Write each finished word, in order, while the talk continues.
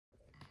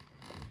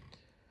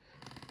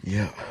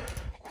Yeah,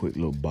 quick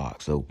little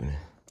box opening.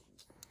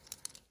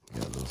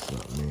 Got a little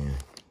something in.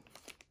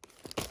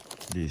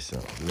 Did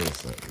something, little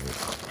something.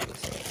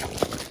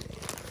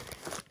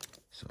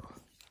 So,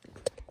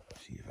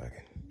 see if I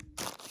can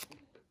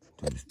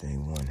do this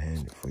thing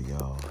one-handed for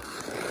y'all.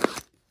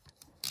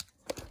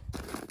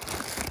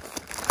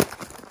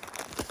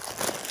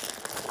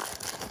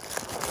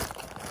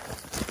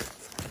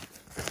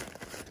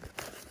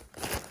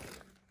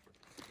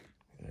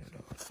 Get that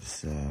off the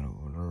side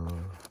over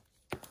there.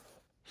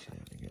 See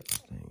how they got this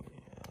thing in.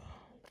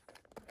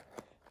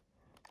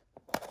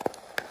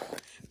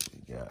 See what we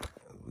got.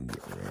 We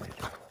get ready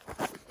to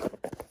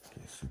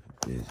get super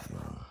busy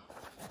on.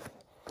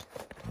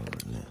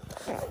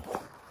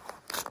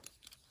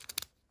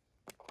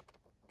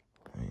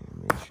 I need to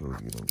make sure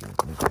you don't get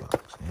in this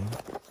box, eh?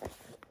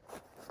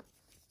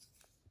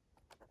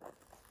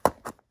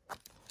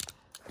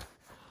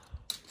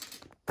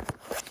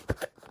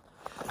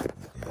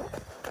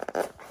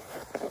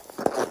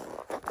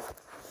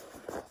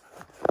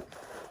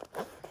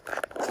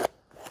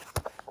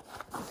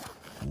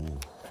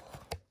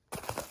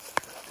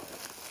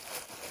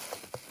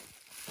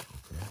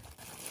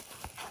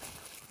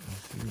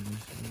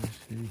 Let's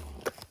see.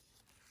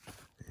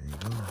 There you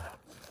go.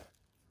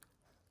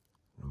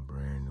 Them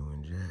brand new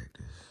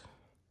injectors.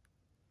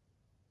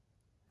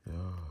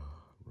 Yeah,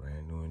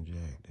 brand new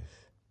injectors.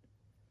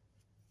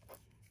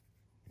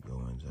 Go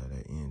inside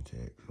that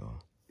intake, so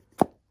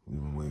we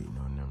been waiting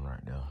on them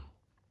right there.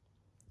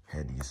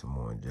 Had to get some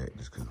more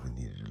injectors because we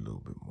needed a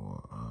little bit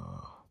more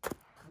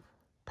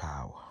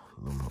power,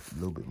 a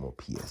little bit more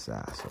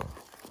PSI. So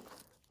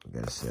we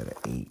got a set of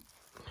 8.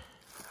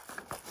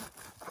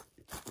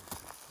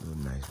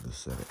 Nice little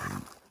set of 8.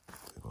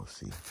 We're gonna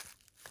see.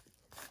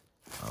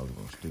 I was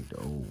gonna stick the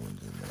old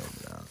ones in there,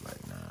 but I was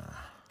like, nah.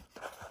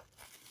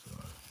 So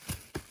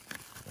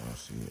I don't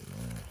see it,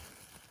 man.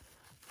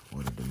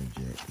 What are them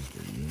injectors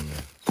that you in?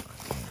 I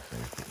can't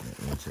say putting that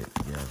intake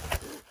together.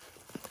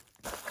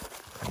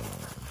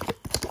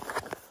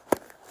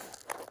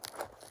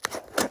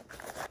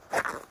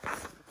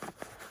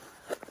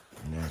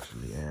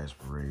 Naturally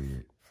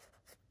aspirated.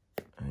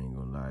 I ain't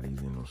gonna lie,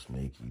 these ain't no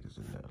snake eaters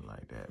or nothing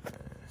like that, man.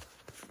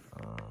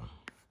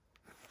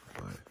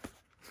 But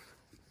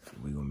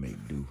we gonna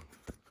make do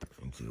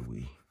until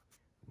we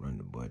run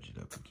the budget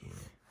up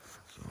again.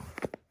 So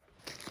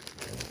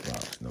that's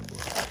box number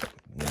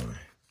 1.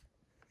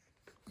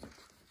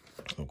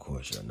 Of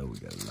course, y'all know we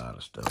got a lot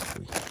of stuff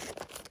we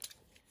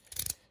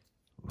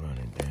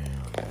running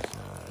down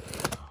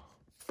inside.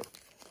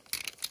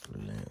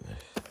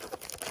 Relentless.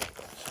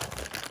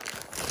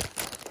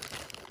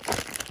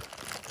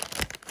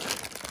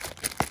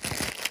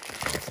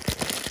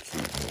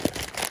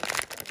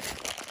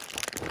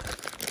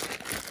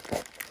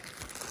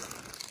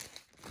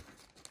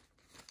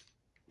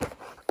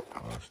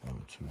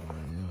 Number 2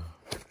 right here.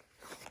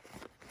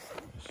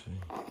 Let's see.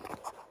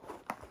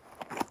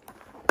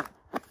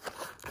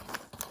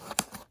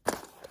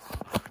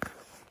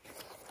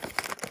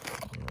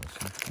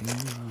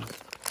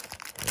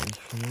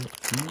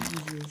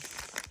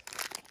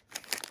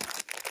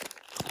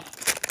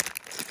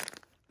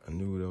 I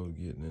knew what I was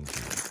getting into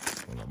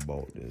when I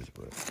bought this,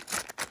 but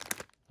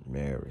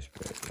mad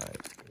respect,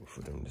 like,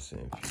 for them to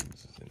send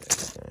fuses and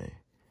everything.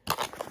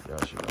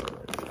 Y'all should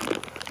already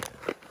know.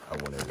 I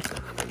want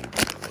everything to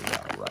lay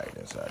out right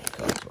inside the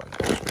car so I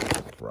can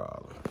fix the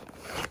problem.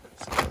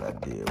 So what I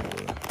did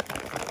was,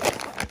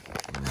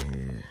 in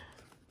here,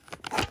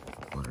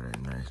 order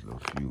that nice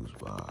little fuse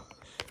box.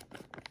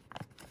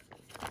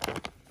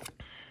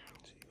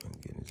 See if I can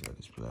get inside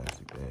this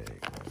plastic bag,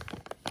 man.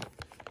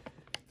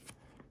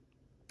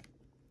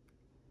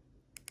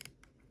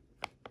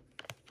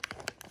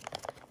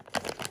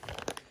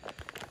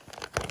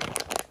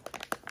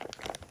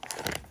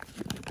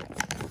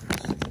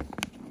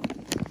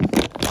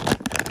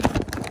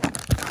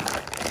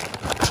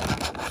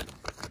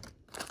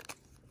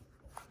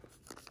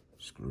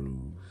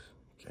 Screws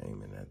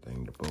came in that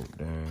thing to bolt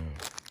down.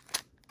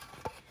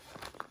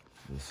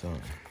 This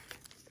something.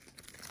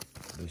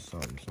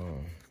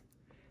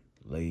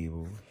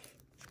 Labels,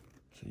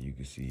 so you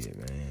can see it,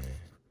 man.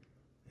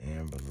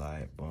 Amber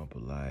light, bumper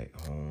light,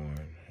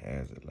 horn,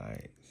 hazard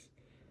lights,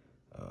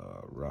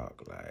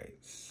 rock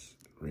lights,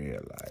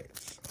 red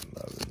lights. I'm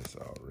loving this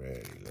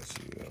already. Let's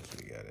see what else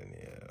we got in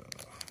here.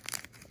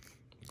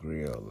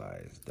 Grill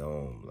lights,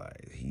 dome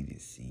lights,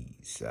 heated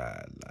seats,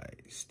 side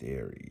lights,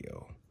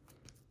 stereo.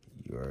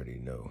 You already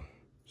know.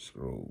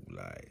 Strobe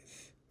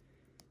lights,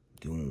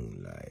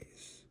 dune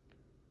lights,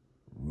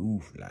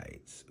 roof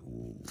lights.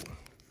 Ooh,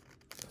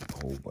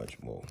 a whole bunch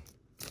more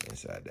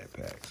inside that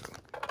pack. So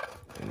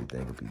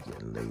everything will be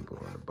getting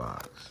labeled on the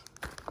box.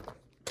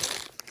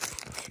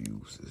 The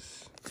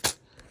fuses.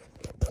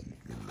 You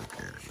can look at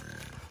it,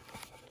 man.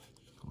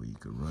 Where you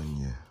can run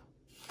your,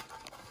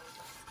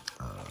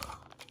 I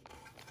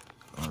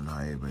don't know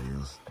how everybody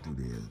else do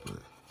theirs,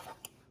 but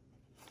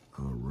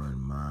I'm gonna run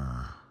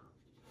my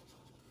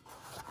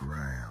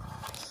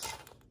grounds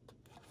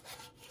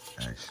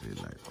actually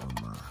like on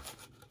my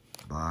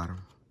bottom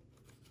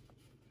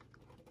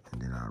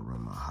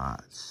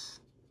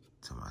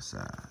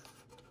side.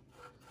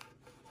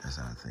 That's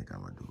how I think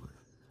I'm gonna do it.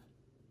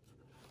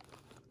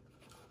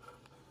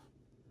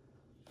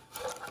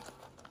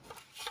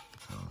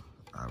 So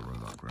I run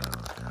my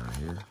grounds down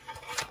here,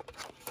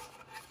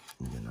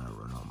 and then I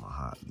run all my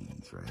hot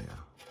leads right here.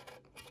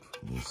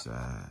 From this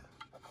side,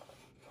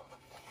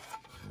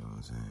 you know what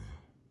I'm saying?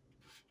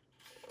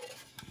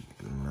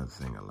 And another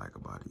thing I like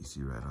about it, you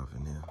see right off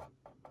in here,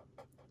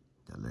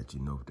 that let you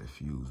know if that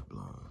fuse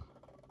blown,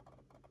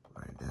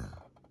 right there.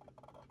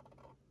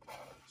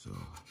 So,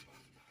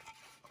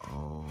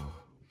 all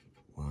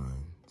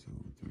 1, 2,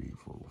 3,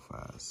 4,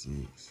 5,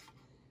 6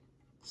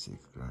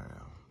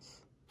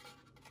 grounds,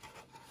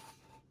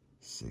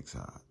 6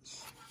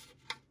 hots.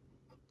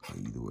 Or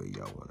either way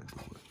y'all want to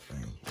do it.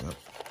 Bang, yep.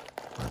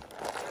 But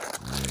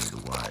you need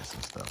to wire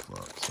some stuff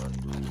up.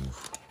 Sunroof,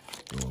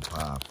 door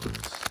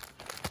poppers,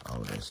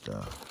 all that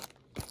stuff.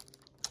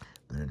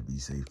 Better to be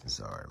safe than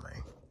sorry,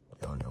 man.